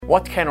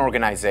What can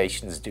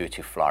organizations do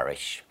to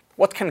flourish?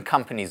 What can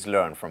companies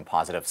learn from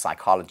positive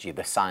psychology,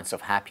 the science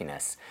of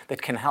happiness, that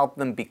can help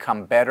them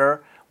become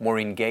better, more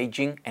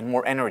engaging, and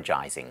more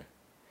energizing?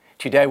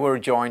 Today we're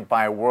joined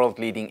by a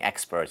world-leading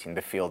expert in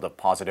the field of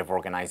positive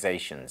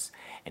organizations,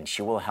 and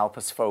she will help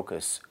us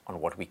focus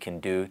on what we can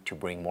do to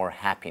bring more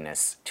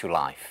happiness to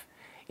life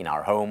in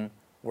our home,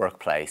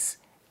 workplace,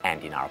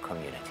 and in our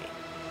community.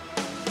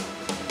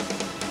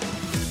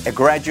 A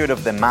graduate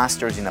of the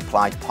Masters in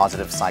Applied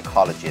Positive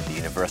Psychology at the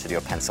University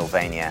of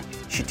Pennsylvania,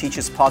 she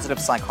teaches positive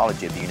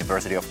psychology at the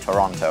University of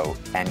Toronto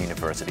and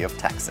University of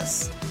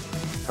Texas.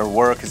 Her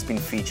work has been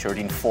featured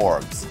in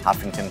Forbes,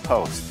 Huffington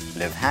Post,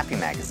 Live Happy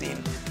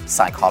Magazine,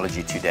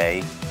 Psychology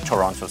Today,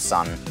 Toronto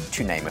Sun,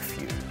 to name a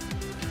few.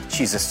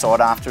 She's a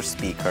sought-after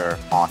speaker,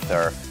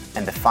 author,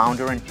 and the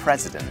founder and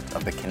president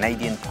of the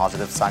Canadian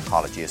Positive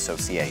Psychology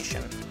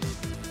Association.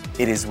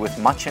 It is with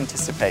much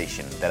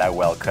anticipation that I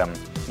welcome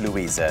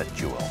Louisa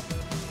Jewell.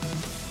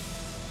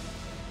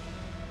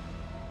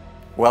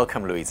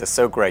 Welcome, Louisa.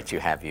 So great to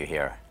have you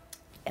here.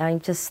 I'm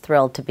just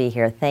thrilled to be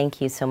here.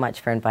 Thank you so much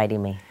for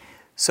inviting me.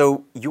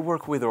 So you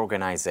work with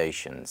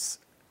organizations.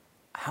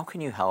 How can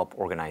you help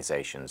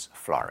organizations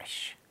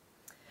flourish?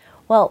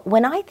 Well,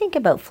 when I think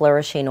about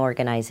flourishing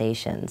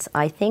organizations,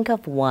 I think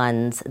of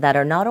ones that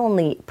are not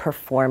only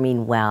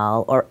performing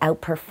well or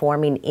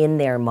outperforming in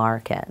their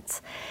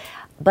markets,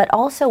 but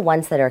also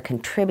ones that are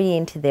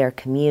contributing to their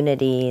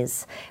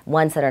communities,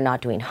 ones that are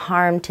not doing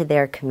harm to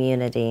their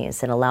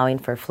communities and allowing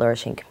for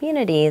flourishing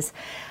communities,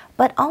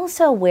 but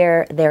also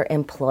where their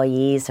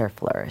employees are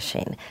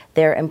flourishing.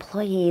 Their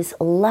employees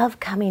love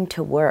coming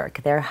to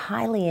work. They're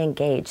highly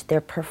engaged.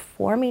 They're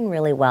performing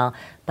really well,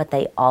 but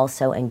they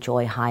also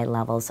enjoy high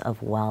levels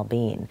of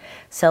well-being.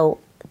 So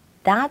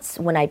that's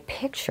when I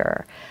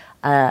picture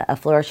a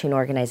flourishing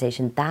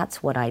organization,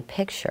 that's what I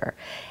picture.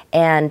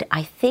 And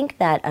I think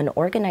that an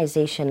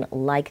organization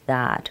like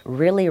that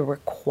really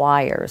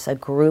requires a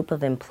group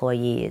of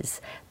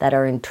employees that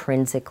are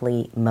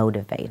intrinsically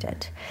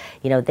motivated.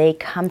 You know, they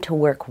come to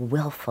work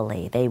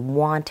willfully. They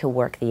want to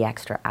work the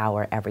extra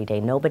hour every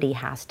day. Nobody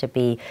has to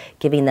be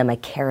giving them a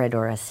carrot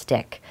or a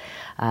stick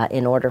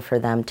in order for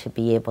them to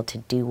be able to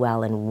do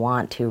well and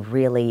want to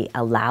really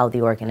allow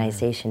the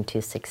organization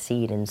to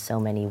succeed in so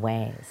many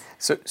ways.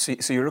 So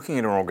you're looking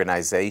at an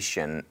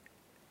organization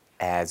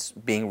as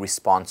being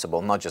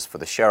responsible not just for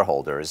the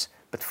shareholders,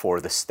 but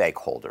for the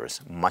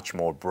stakeholders, much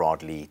more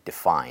broadly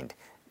defined,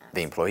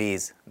 the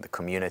employees, the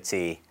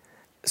community.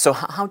 So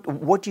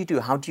what do you do?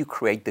 How do you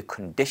create the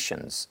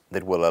conditions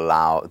that will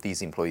allow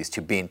these employees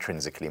to be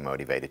intrinsically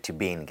motivated, to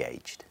be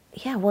engaged?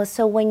 Yeah, well,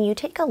 so when you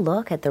take a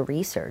look at the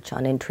research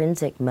on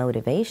intrinsic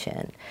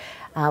motivation,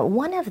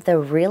 one of the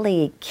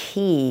really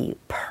key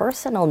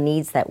personal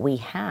needs that we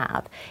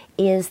have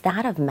is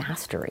that of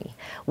mastery.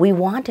 We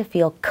want to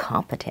feel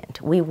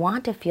competent. We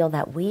want to feel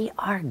that we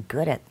are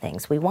good at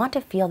things. We want to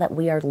feel that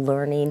we are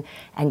learning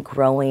and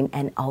growing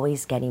and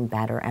always getting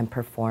better and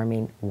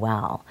performing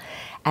well.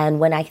 And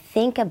when I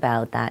think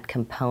about that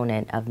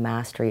component of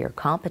mastery or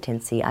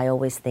competency, I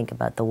always think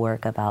about the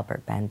work of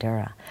Albert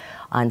Bandura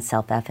on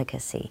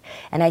self-efficacy.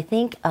 And I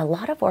think a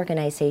lot of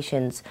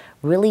organizations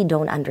really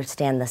don't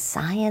understand the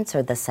science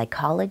or the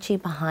psychology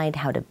behind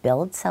how to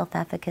build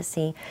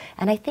self-efficacy.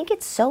 And I think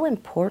it's so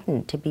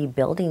important to be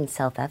building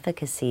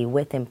self-efficacy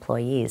with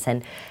employees.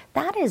 And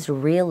that is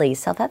really,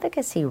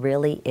 self-efficacy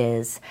really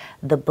is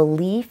the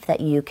belief that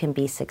you can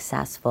be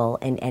successful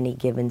in any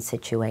given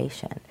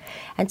situation.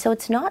 And so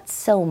it's not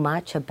so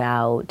much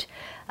about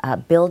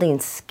building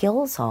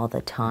skills all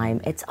the time.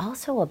 It's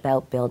also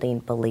about building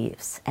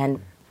beliefs.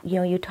 And you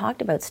know, you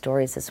talked about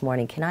stories this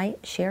morning. Can I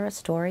share a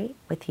story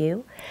with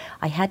you?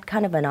 I had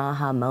kind of an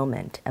aha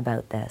moment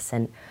about this.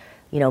 And,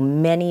 you know,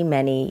 many,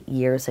 many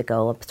years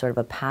ago, sort of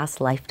a past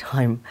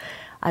lifetime,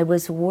 I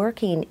was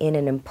working in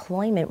an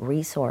employment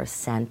resource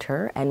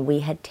center, and we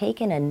had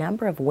taken a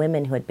number of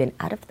women who had been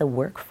out of the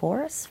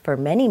workforce for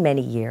many,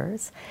 many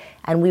years,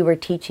 and we were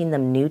teaching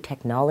them new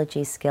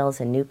technology skills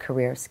and new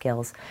career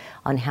skills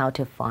on how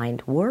to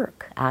find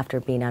work after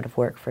being out of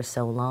work for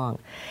so long.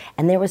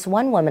 And there was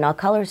one woman, I'll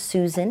call her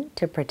Susan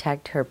to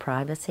protect her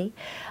privacy,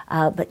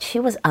 but she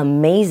was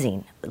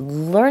amazing.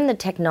 Learned the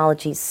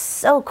technology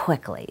so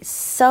quickly,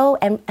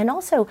 and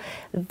also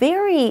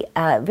very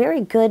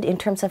good in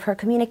terms of her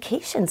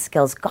communication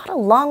skills, got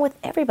along with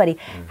everybody,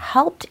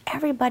 helped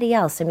everybody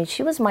else. I mean,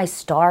 she was my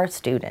star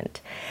student.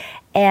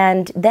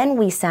 And then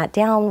we sat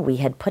down, we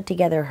had put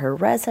together her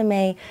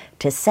resume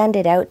to send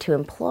it out to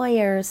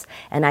employers.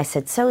 And I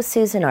said, so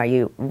Susan, are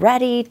you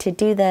ready to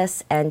do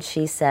this? And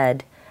she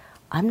said,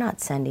 I'm not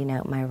sending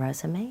out my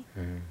resume.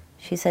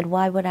 She said,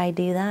 why would I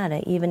do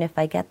that? Even if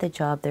I get the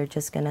job, they're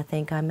just going to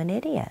think I'm an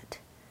idiot.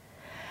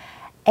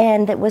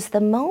 And it was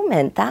that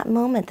moment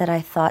that I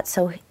thought,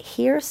 so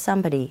here's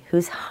somebody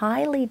who's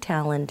highly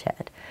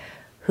talented,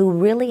 who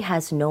really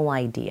has no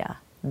idea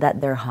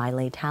that they're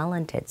highly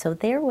talented. So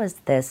there was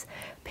this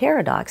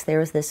paradox, there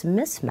was this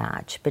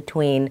mismatch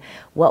between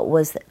what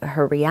was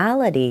her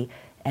reality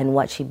and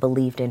what she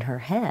believed in her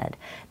head.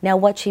 Now,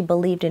 what she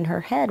believed in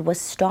her head was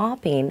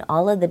stopping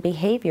all of the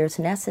behaviors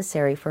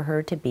necessary for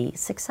her to be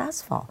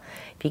successful.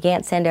 If you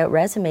can't send out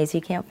resumes,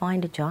 you can't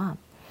find a job.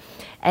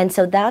 And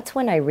so that's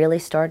when I really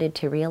started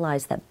to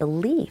realize that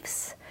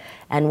beliefs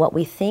and what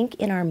we think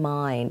in our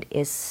mind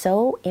is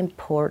so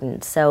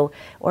important. So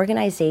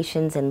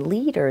organizations and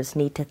leaders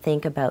need to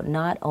think about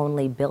not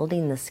only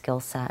building the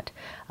skill set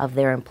of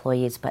their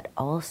employees, but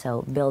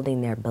also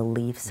building their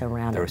beliefs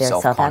around their it, their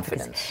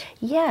self-confidence.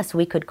 Yes,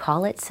 we could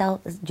call it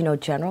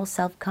general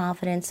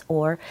self-confidence,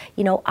 or,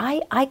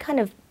 I kind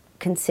of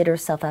consider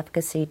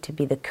self-efficacy to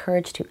be the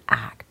courage to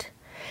act.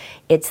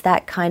 It's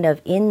that kind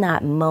of, in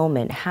that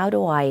moment, how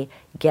do I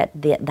get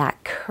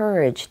that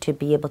courage to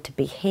be able to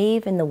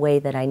behave in the way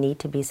that I need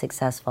to be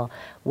successful,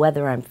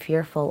 whether I'm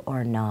fearful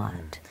or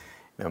not?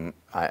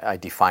 I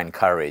define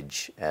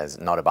courage as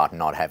not about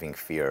not having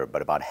fear,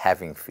 but about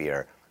having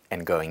fear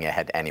and going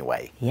ahead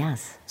anyway.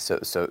 Yes.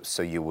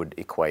 So you would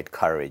equate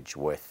courage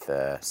with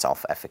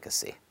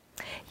self-efficacy.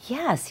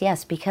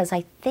 Yes, because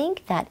I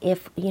think that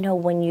if,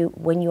 when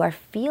you are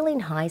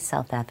feeling high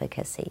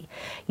self-efficacy,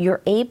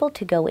 you're able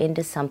to go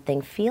into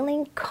something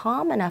feeling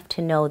calm enough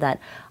to know that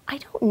I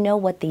don't know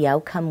what the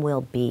outcome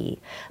will be,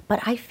 but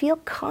I feel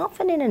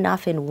confident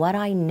enough in what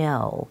I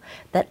know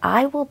that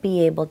I will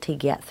be able to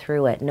get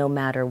through it no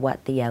matter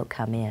what the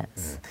outcome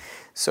is.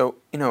 So,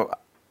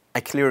 I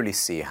clearly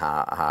see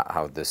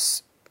how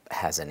this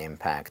has an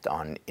impact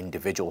on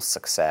individual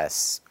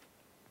success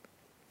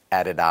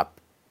added up,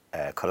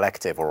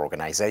 collective or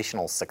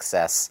organizational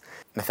success.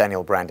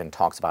 Nathaniel Branden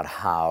talks about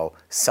how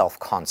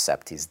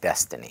self-concept is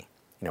destiny.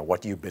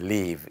 What you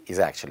believe is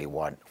actually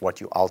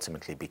what you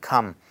ultimately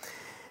become,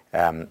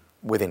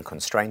 within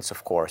constraints,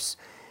 of course.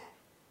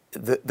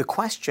 The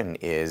question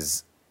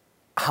is,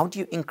 how do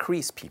you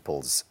increase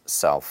people's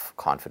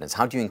self-confidence?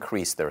 How do you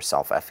increase their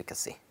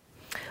self-efficacy?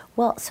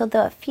 Well, so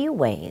the few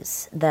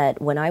ways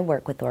that when I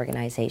work with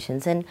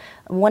organizations, and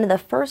one of the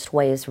first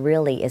ways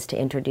really is to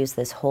introduce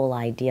this whole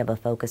idea of a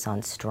focus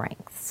on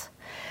strengths.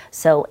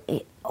 So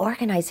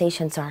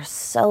organizations are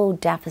so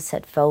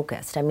deficit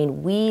focused. I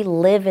mean, we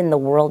live in the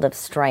world of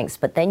strengths,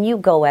 but then you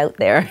go out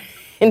there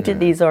into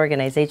these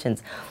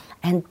organizations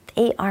and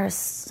they are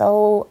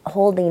so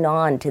holding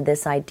on to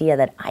this idea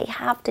that I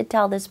have to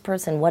tell this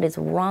person what is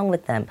wrong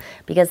with them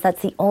because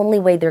that's the only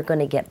way they're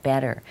going to get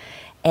better.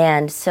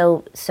 And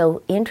so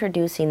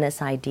introducing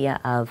this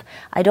idea of,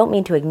 I don't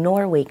mean to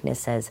ignore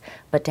weaknesses,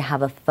 but to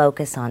have a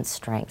focus on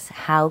strengths.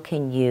 How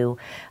can you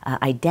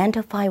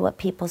identify what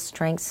people's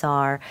strengths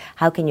are?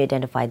 How can you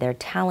identify their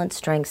talent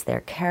strengths, their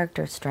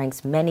character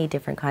strengths, many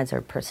different kinds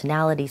of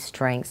personality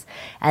strengths?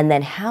 And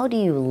then how do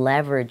you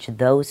leverage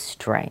those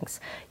strengths?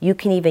 You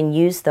can even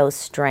use those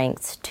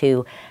strengths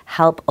to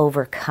help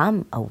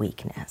overcome a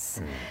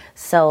weakness.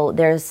 So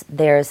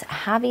there's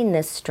having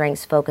this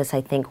strengths focus,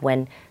 I think,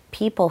 when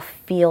people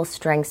feel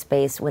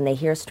strengths-based, when they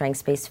hear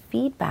strengths-based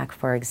feedback,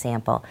 for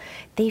example,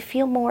 they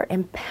feel more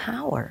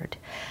empowered.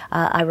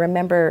 I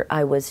remember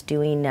I was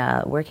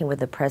working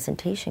with a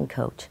presentation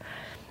coach,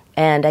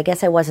 and I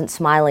guess I wasn't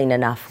smiling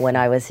enough when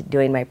I was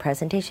doing my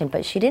presentation,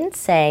 but she didn't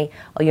say,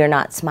 oh, you're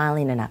not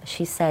smiling enough.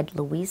 She said,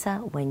 Louisa,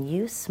 when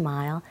you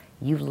smile,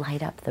 you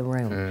light up the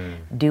room.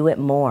 Do it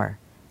more.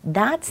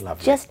 That's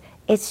lovely.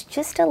 It's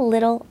just a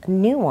little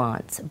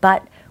nuance,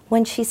 but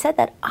when she said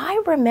that,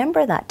 I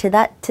remember that.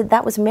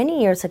 That was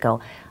many years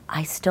ago.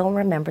 I still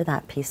remember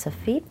that piece of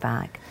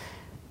feedback.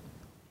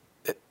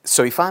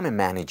 So if I'm a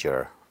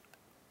manager,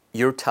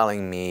 you're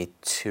telling me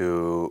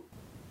to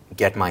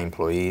get my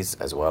employees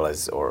as well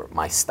as, or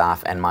my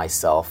staff and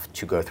myself,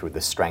 to go through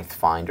the Strength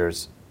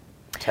Finders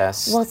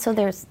test. Well, so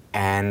there's...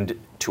 And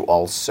to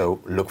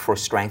also look for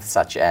strengths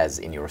such as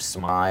in your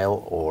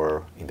smile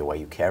or in the way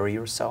you carry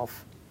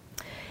yourself.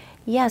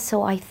 Yeah,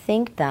 so I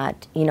think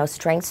that,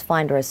 Strengths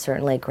Finder is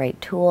certainly a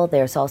great tool.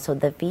 There's also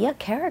the VIA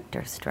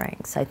character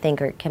strengths, I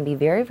think can be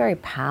very, very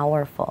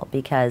powerful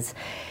because,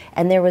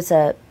 and there was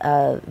a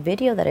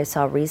video that I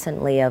saw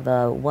recently of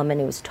a woman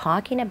who was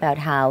talking about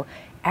how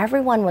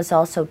everyone was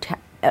also,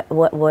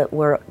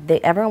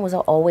 everyone was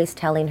always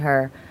telling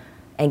her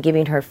and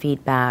giving her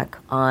feedback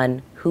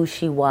on who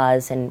she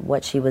was and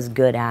what she was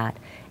good at.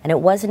 And it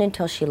wasn't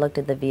until she looked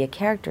at the VIA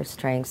character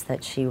strengths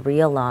that she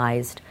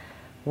realized,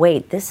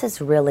 wait, this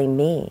is really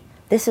me.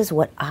 This is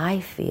what I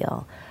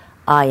feel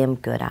I am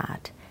good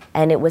at.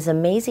 And it was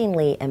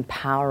amazingly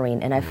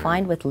empowering. And I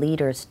find with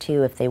leaders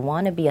too, if they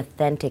want to be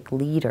authentic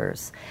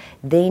leaders,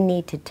 they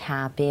need to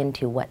tap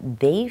into what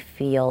they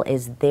feel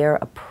is their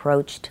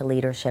approach to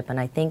leadership.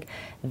 And I think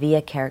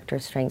VIA character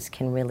strengths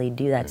can really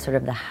do that, sort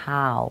of the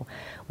how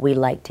we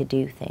like to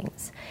do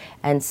things.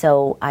 And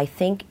so I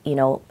think,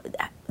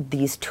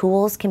 these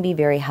tools can be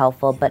very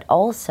helpful, but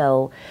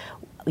also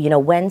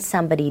when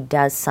somebody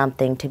does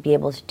something, to be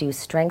able to do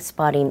strength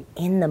spotting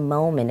in the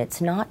moment.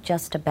 It's not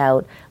just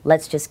about,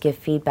 let's just give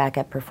feedback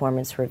at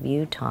performance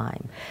review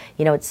time.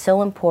 It's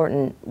so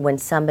important when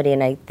somebody,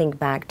 and I think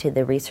back to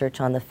the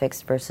research on the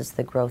fixed versus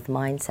the growth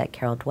mindset,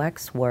 Carol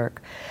Dweck's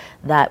work,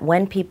 that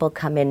when people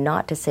come in,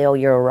 not to say, oh,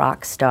 you're a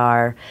rock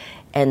star,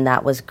 and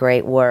that was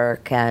great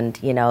work, and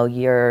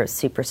you're a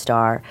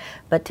superstar.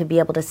 But to be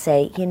able to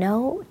say,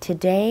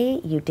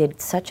 today you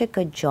did such a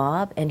good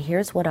job, and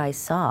here's what I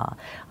saw.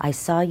 I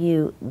saw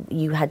you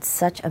had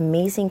such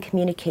amazing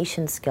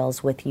communication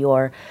skills with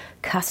your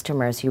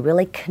customers. You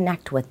really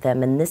connect with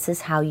them, and this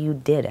is how you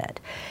did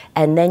it.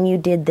 And then you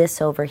did this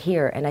over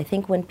here. And I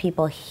think when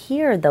people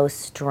hear those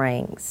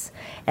strengths,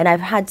 and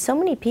I've had so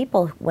many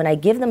people, when I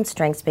give them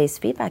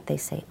strengths-based feedback, they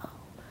say, oh,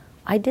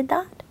 I did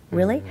that?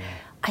 Really?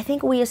 I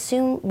think we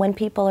assume when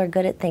people are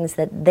good at things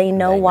that they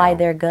know why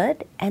they're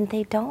good, and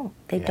they don't.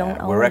 They don't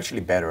always. We're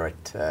actually better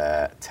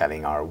at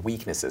telling our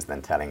weaknesses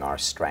than telling our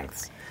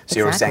strengths. So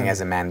you were saying,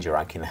 as a manager,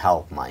 I can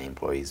help my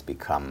employees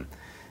become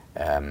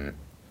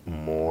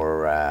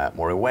more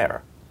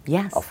aware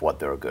of what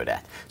they're good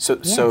at.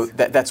 So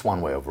that's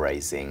one way of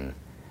raising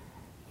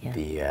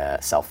the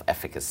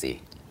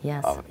self-efficacy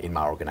in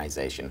my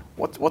organization.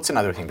 What's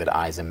another thing that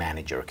I, as a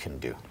manager, can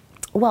do?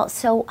 Well,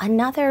 so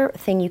another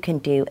thing you can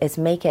do is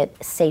make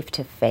it safe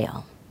to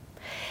fail.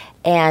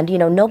 And,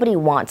 nobody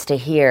wants to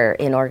hear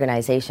in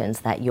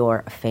organizations that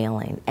you're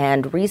failing.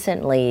 And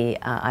recently,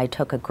 I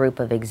took a group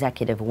of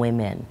executive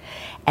women,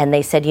 and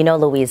they said,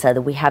 Louisa,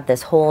 that we have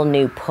this whole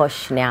new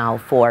push now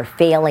for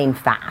failing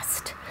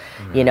fast.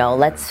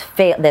 Let's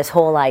fail, this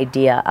whole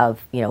idea of,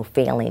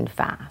 failing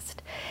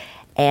fast.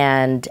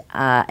 And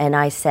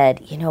I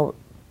said,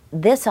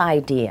 this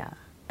idea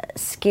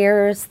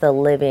scares the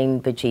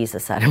living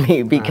bejesus out of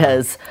me,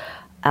 because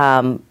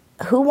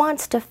who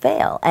wants to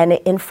fail? And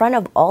in front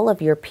of all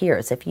of your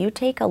peers, if you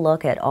take a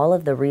look at all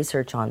of the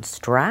research on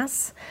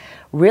stress,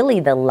 really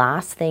the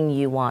last thing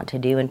you want to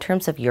do in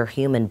terms of your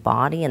human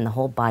body and the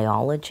whole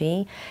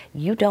biology,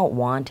 you don't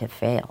want to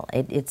fail.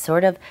 It's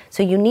sort of,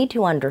 so you need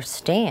to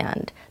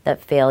understand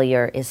that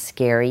failure is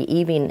scary,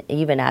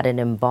 even at an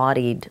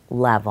embodied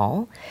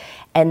level.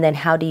 And then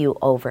how do you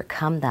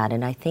overcome that?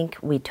 And I think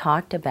we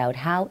talked about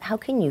how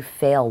can you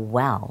fail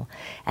well,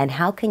 and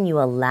how can you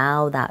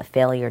allow that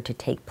failure to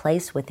take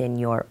place within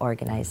your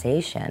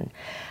organization.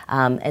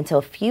 And so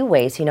a few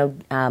ways,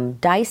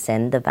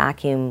 Dyson, the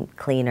vacuum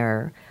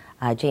cleaner,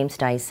 James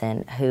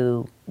Dyson,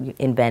 who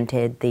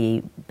invented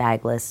the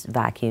bagless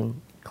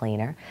vacuum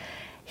cleaner,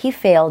 he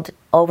failed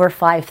over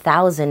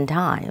 5,000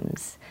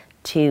 times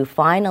to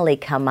finally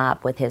come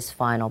up with his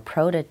final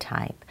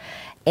prototype.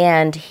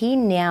 And he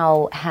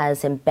now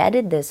has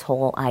embedded this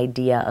whole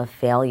idea of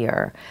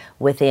failure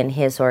within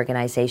his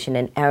organization.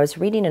 And I was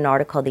reading an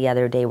article the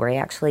other day where he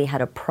actually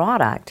had a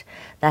product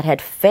that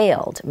had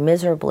failed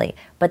miserably,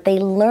 but they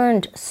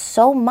learned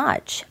so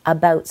much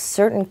about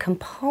certain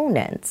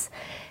components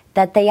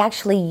that they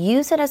actually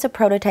use it as a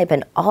prototype,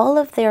 and all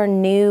of their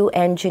new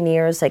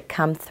engineers that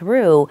come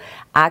through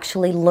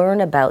actually learn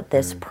about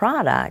this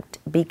product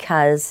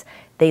because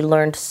they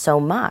learned so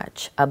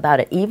much about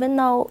it, even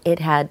though it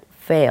had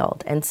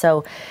failed. And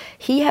so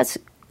he has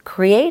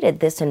created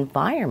this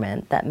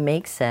environment that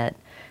makes it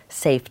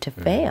safe to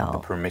fail. The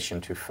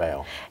permission to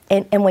fail.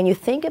 And when you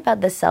think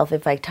about the self,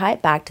 if I tie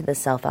it back to the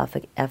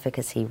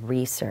self-efficacy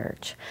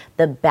research,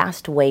 the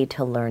best way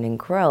to learn and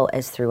grow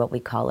is through what we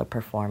call a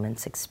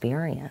performance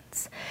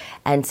experience.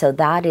 And so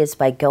that is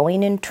by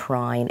going and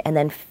trying, and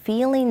then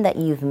feeling that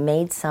you've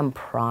made some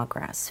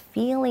progress,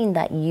 feeling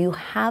that you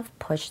have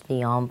pushed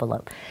the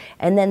envelope.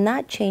 And then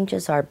that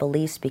changes our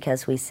beliefs,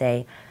 because we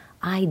say,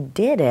 I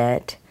did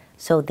it,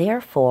 so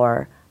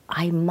therefore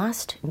I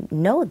must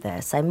know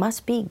this, I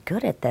must be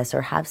good at this,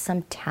 or have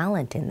some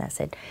talent in this.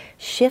 It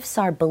shifts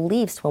our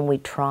beliefs when we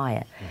try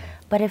it.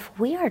 But if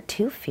we are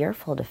too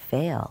fearful to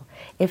fail,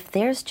 if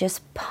there's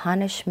just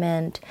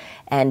punishment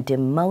and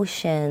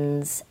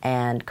demotions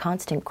and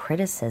constant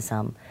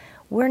criticism,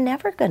 we're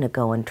never going to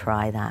go and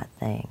try that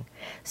thing.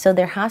 So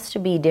there has to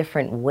be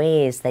different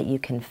ways that you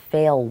can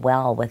fail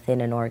well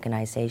within an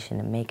organization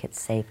and make it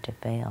safe to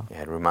fail.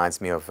 Yeah, it reminds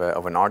me of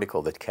an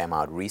article that came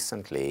out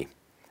recently,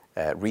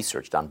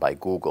 research done by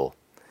Google,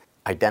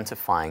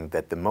 identifying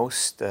that the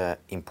most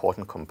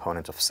important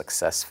component of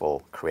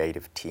successful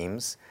creative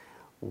teams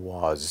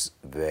was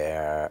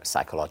their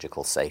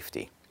psychological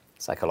safety.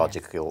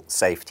 Psychological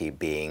safety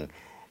being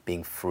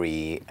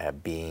free,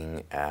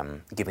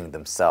 giving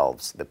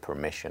themselves the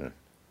permission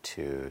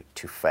to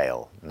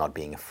fail, not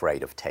being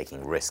afraid of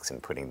taking risks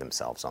and putting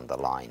themselves on the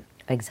line.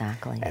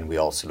 Exactly. And we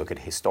also look at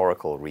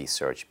historical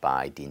research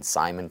by Dean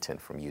Simonton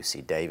from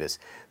UC Davis,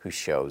 who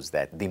shows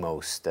that the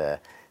most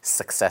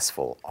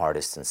successful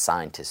artists and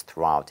scientists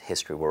throughout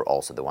history were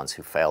also the ones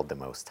who failed the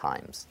most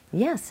times.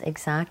 Yes,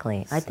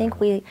 exactly. So.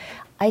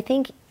 I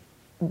think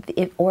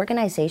if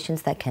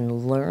organizations that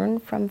can learn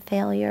from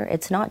failure,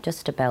 it's not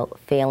just about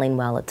failing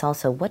well, it's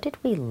also what did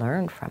we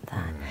learn from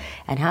that?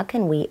 And how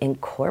can we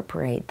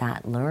incorporate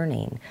that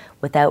learning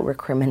without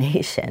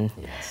recrimination?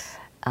 Yes.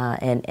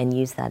 And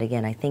use that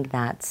again. I think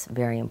that's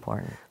very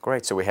important.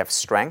 Great. So we have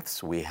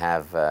strengths, we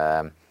have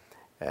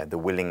the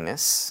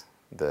willingness,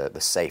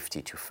 the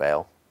safety to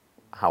fail.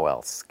 How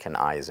else can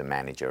I, as a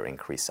manager,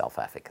 increase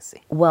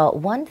self-efficacy? Well,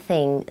 one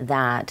thing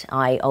that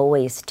I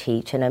always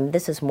teach, and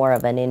this is more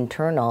of an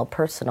internal,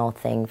 personal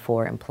thing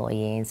for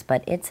employees,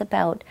 but it's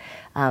about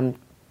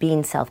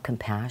being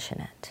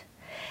self-compassionate.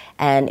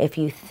 And if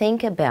you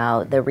think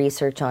about the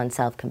research on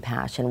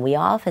self-compassion, we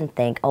often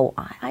think, oh,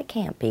 I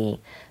can't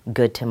be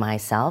good to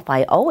myself.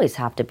 I always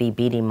have to be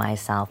beating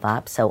myself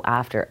up. So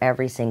after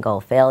every single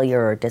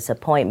failure or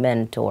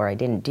disappointment, or I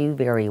didn't do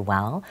very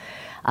well,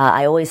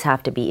 I always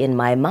have to be in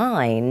my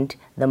mind.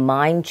 The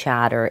mind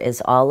chatter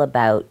is all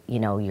about, you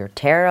know, you're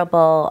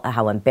terrible,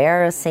 how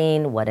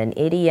embarrassing, what an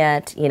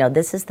idiot. You know,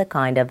 this is the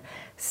kind of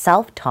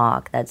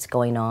self-talk that's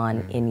going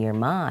on in your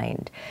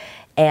mind.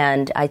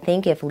 And I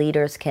think if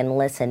leaders can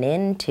listen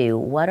into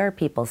what are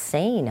people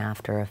saying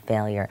after a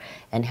failure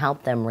and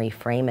help them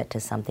reframe it to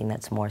something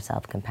that's more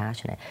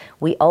self-compassionate.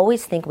 We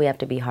always think we have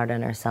to be hard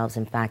on ourselves.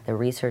 In fact, the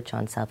research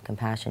on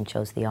self-compassion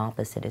shows the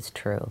opposite is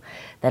true.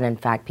 That in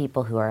fact,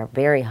 people who are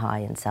very high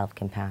in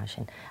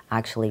self-compassion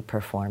actually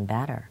perform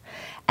better.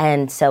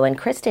 And so in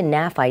Kristin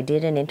Neff, I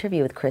did an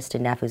interview with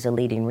Kristin Neff, who's a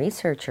leading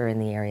researcher in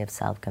the area of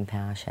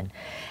self-compassion.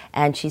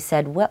 And she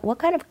said, what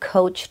kind of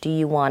coach do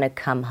you want to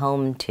come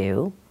home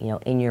to, you know,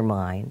 in your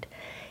mind?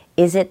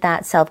 Is it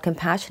that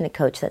self-compassionate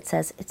coach that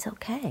says, it's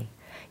okay.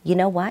 You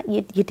know what?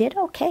 You did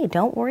okay.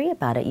 Don't worry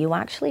about it. You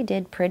actually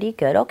did pretty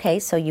good. Okay,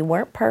 so you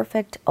weren't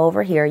perfect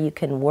over here. You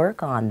can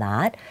work on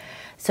that.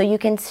 So you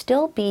can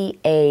still be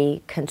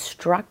a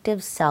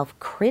constructive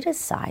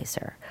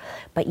self-criticizer,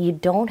 but you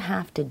don't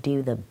have to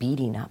do the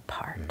beating up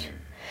part.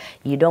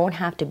 You don't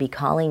have to be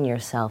calling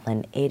yourself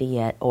an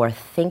idiot or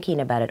thinking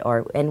about it.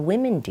 And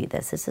women do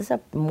this. This is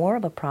more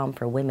of a problem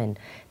for women,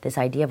 this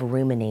idea of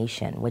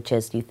rumination, which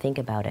is you think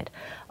about it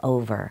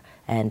over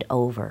and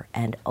over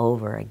and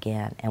over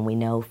again. And we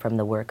know from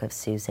the work of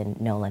Susan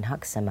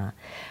Nolan-Huxema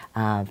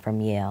from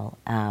Yale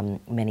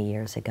many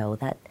years ago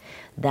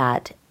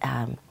that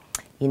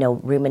you know,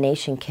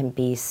 rumination can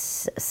be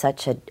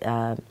such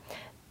a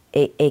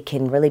it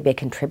can really be a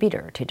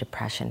contributor to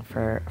depression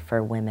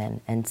for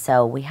women. And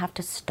so we have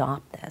to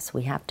stop this.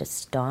 We have to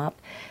stop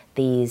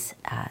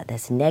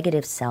this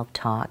negative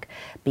self-talk,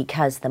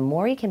 because the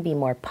more you can be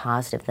more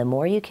positive, the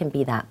more you can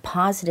be that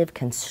positive,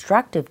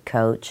 constructive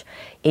coach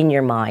in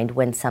your mind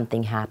when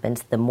something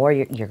happens, the more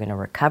you're going to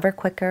recover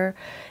quicker.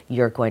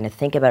 You're going to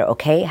think about,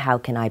 okay, how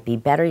can I be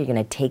better? You're going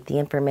to take the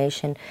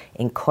information,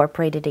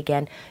 incorporate it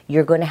again.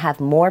 You're going to have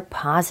more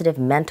positive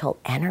mental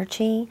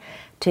energy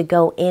to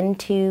go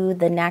into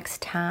the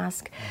next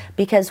task,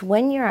 because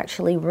when you're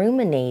actually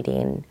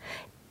ruminating,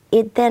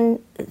 it then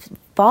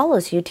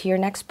follows you to your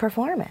next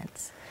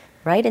performance,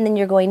 right? And then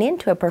you're going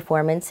into a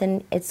performance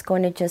and it's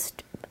going to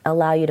just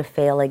allow you to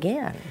fail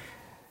again.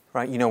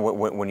 Right, you know,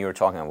 when you were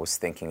talking, I was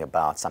thinking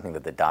about something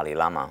that the Dalai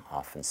Lama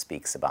often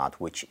speaks about,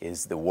 which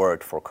is the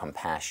word for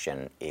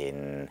compassion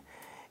in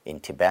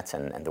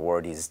Tibetan, and the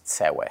word is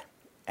tsewe.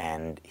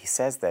 And he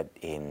says that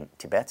in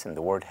Tibetan,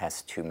 the word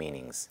has two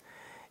meanings.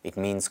 It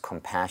means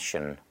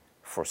compassion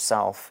for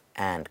self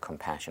and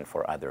compassion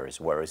for others,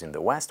 whereas in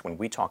the West, when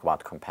we talk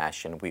about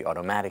compassion, we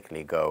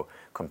automatically go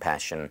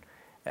compassion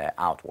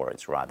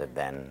outwards rather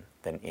than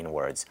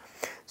inwards.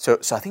 So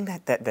I think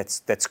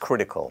that's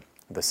critical,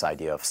 this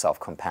idea of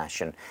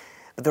self-compassion.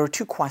 But there are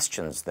two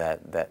questions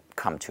that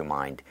come to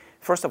mind.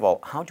 First of all,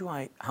 how do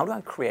I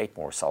create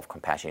more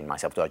self-compassion in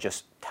myself? Do I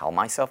just tell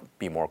myself,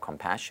 be more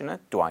compassionate?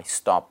 Do I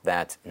stop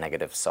that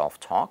negative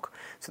self-talk?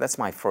 So that's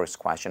my first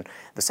question.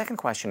 The second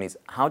question is,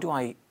 how do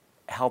I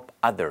help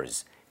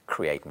others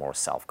create more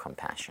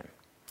self-compassion?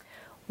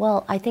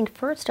 Well, I think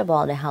first of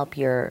all, to help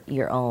your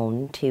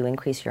own, to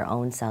increase your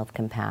own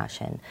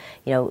self-compassion,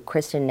 you know,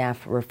 Kristin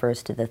Neff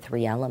refers to the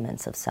three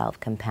elements of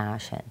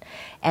self-compassion.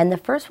 And the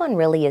first one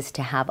really is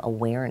to have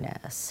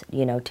awareness,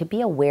 you know, to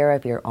be aware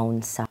of your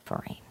own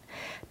suffering.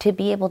 To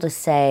be able to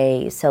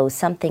say, so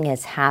something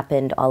has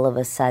happened all of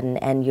a sudden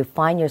and you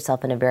find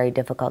yourself in a very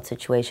difficult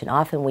situation.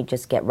 Often we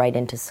just get right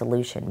into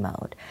solution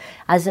mode,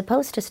 as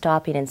opposed to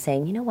stopping and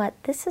saying, you know what,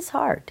 this is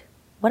hard.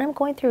 What I'm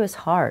going through is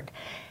hard.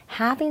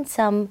 Having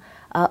some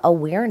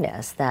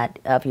awareness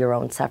of your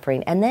own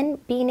suffering, and then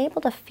being able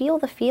to feel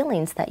the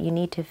feelings that you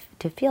need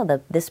to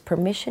feel, this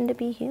permission to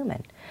be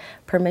human,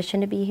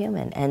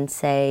 and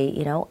say,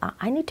 you know,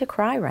 I need to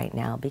cry right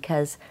now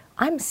because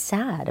I'm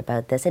sad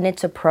about this, and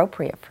it's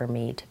appropriate for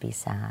me to be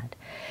sad.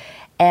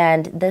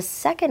 And the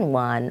second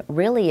one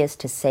really is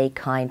to say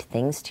kind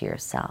things to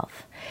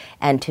yourself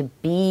and to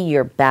be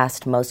your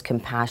best, most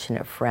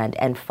compassionate friend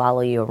and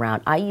follow you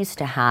around. I used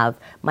to have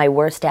my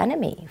worst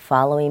enemy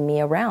following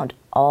me around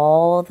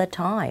all the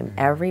time,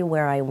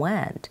 everywhere I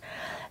went,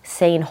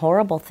 saying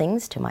horrible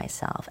things to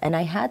myself. And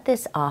I had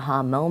this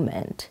aha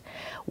moment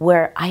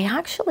where I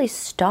actually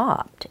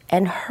stopped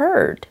and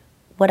heard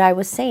what I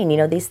was saying. You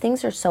know, these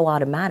things are so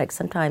automatic.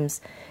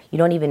 Sometimes you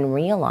don't even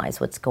realize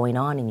what's going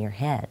on in your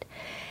head.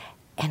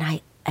 And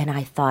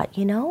I thought,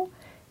 you know,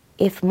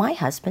 if my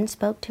husband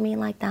spoke to me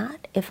like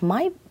that, if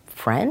my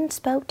friend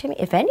spoke to me,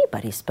 if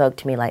anybody spoke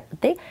to me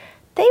like they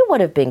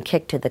would have been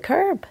kicked to the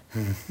curb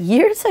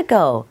years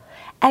ago.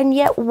 And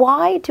yet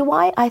why do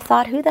I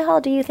thought, who the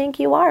hell do you think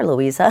you are,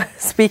 Louisa,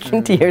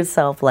 speaking to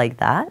yourself like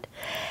that?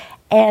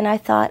 And I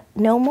thought,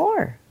 no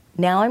more.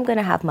 Now I'm going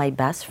to have my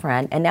best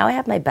friend, and now I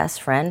have my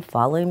best friend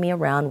following me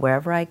around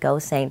wherever I go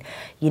saying,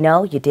 you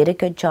know, you did a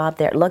good job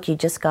there. Look, you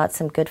just got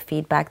some good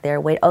feedback there.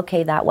 Wait,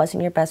 okay, that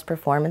wasn't your best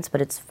performance,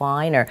 but it's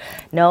fine. Or,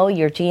 no,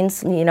 your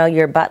jeans, you know,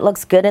 your butt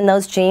looks good in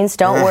those jeans.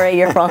 Don't worry,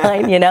 you're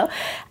fine, you know.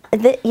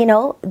 You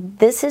know,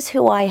 this is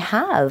who I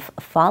have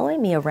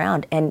following me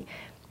around, and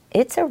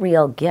it's a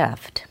real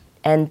gift.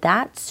 And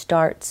that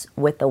starts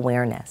with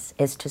awareness,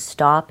 is to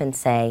stop and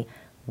say,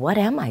 what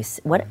am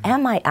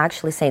I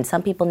actually saying?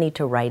 Some people need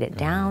to write it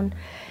down.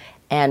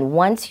 And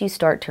once you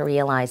start to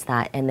realize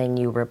that, and then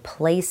you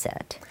replace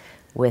it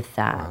with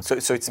that.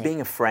 So it's being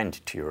a friend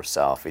to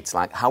yourself. It's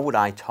like, how would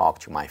I talk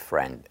to my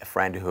friend? A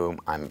friend whom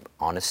I'm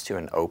honest to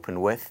and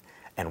open with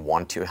and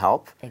want to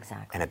help.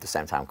 Exactly. And at the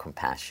same time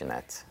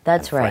compassionate.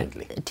 That's and right.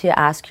 friendly. To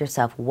ask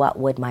yourself, what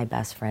would my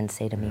best friend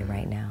say to me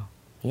right now?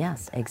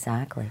 Yes,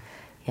 exactly.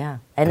 Yeah.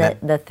 And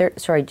the third,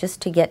 sorry, just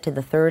to get to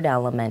the third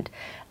element,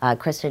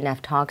 Kristin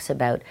Neff talks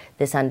about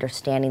this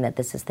understanding that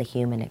this is the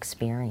human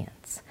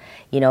experience.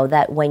 You know,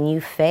 that when you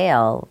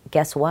fail,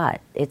 guess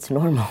what? It's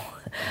normal.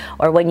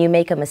 Or when you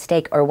make a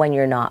mistake, or when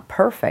you're not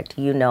perfect,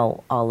 you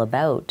know all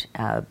about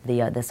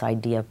this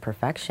idea of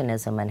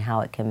perfectionism and how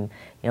it can,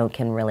 you know,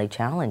 can really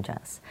challenge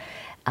us.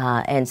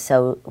 And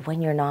so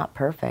when you're not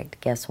perfect,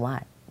 guess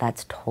what?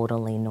 That's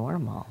totally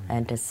normal.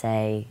 And to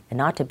say, and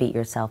not to beat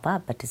yourself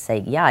up, but to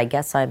say, yeah, I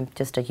guess I'm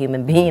just a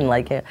human being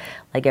like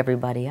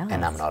everybody else.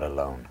 And I'm not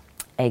alone.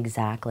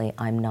 Exactly,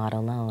 I'm not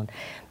alone.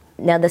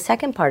 Now, the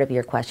second part of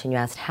your question, you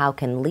asked, how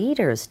can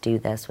leaders do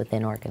this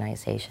within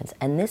organizations?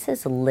 And this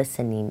is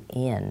listening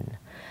in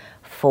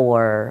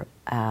for,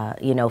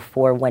 you know,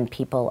 for when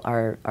people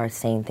are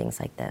saying things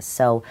like this.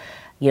 So,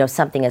 you know,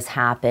 something has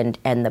happened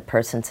and the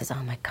person says,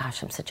 oh my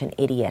gosh, I'm such an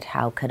idiot.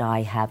 How could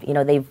I have, you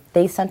know,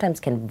 they sometimes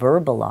can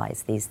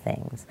verbalize these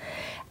things.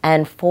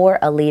 And for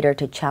a leader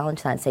to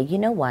challenge that and say, you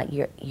know what,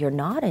 you're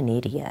not an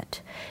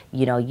idiot.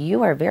 You know,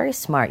 you are very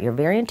smart. You're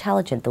very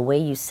intelligent the way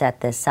you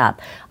set this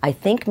up. I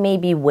think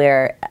maybe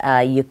where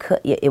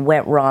it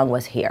went wrong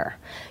was here,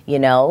 you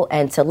know,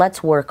 and so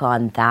let's work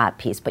on that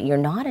piece. But you're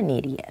not an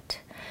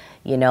idiot.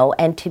 You know,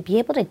 and to be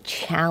able to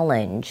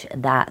challenge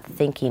that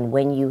thinking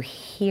when you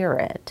hear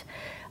it.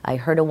 I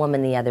heard a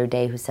woman the other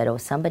day who said, oh,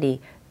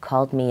 somebody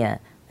called me a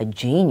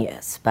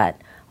genius,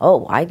 but,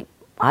 oh,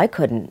 I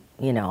couldn't,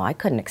 you know, I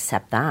couldn't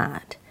accept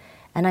that.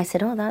 And I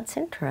said, oh, that's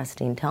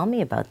interesting. Tell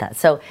me about that.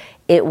 So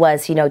it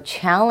was, you know,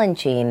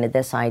 challenging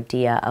this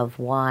idea of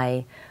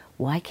why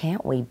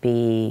can't we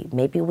be,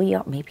 maybe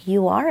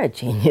you are a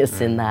genius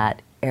in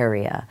that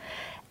area.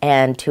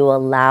 And to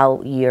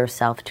allow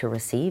yourself to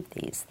receive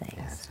these things.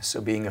 Yes. So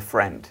being a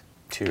friend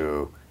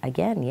to...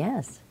 Again,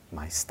 yes.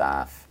 My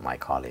staff, my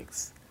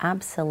colleagues.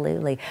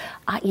 Absolutely.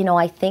 You know,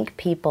 I think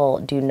people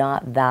do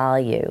not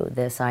value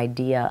this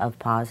idea of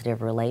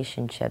positive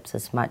relationships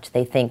as much.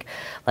 They think,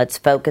 let's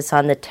focus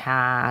on the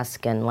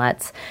task and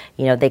let's,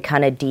 you know, they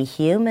kind of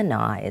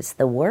dehumanize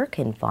the work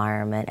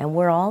environment. And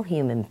we're all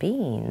human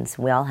beings.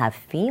 We all have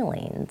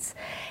feelings.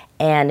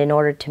 And in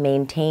order to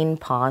maintain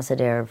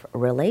positive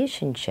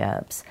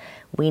relationships,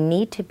 we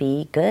need to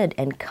be good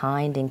and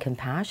kind and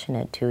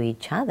compassionate to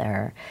each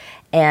other.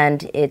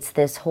 And it's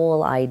this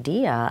whole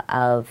idea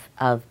of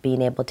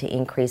being able to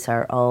increase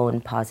our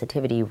own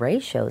positivity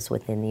ratios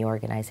within the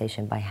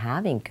organization by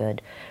having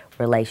good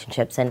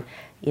relationships. And,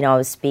 you know, I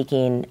was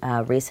speaking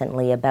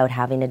recently about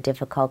having a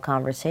difficult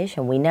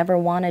conversation. We never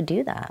want to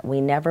do that. We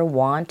never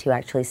want to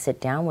actually sit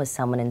down with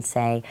someone and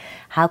say,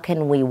 how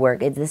can we work?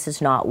 This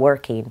is not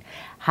working.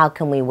 How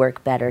can we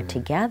work better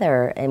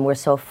together? And we're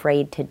so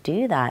afraid to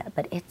do that.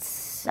 But it's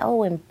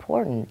so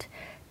important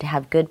to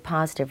have good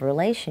positive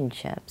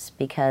relationships,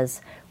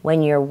 because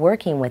when you're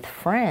working with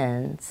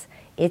friends,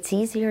 it's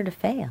easier to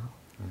fail.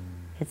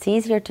 It's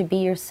easier to be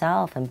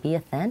yourself and be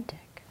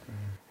authentic.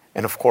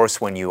 And of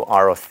course, when you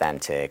are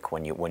authentic,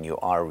 when you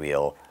are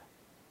real,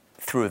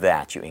 through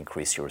that you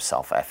increase your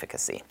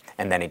self-efficacy.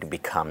 And then it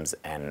becomes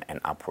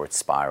an upward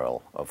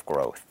spiral of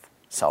growth.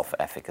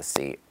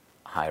 Self-efficacy,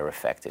 higher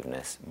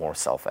effectiveness, more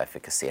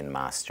self-efficacy and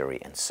mastery,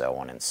 and so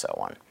on and so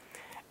on.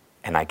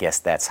 And I guess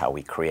that's how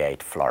we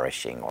create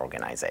flourishing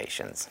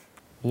organizations.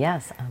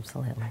 Yes,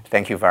 absolutely.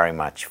 Thank you very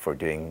much for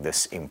doing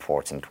this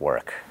important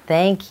work.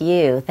 Thank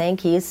you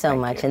so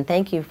much. And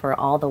thank you for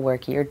all the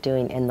work you're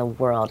doing in the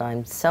world.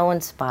 I'm so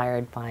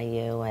inspired by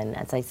you. And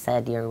as I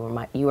said,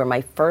 you were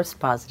my first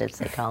positive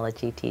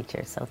psychology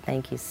teacher. So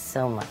thank you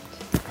so much.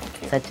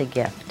 Thank you. Such a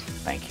gift.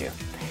 Thank you.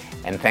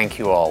 And thank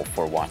you all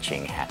for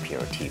watching Happier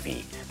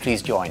TV.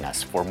 Please join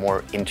us for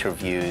more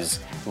interviews,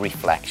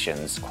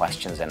 reflections,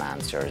 questions and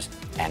answers,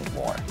 and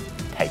more.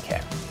 Take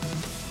care.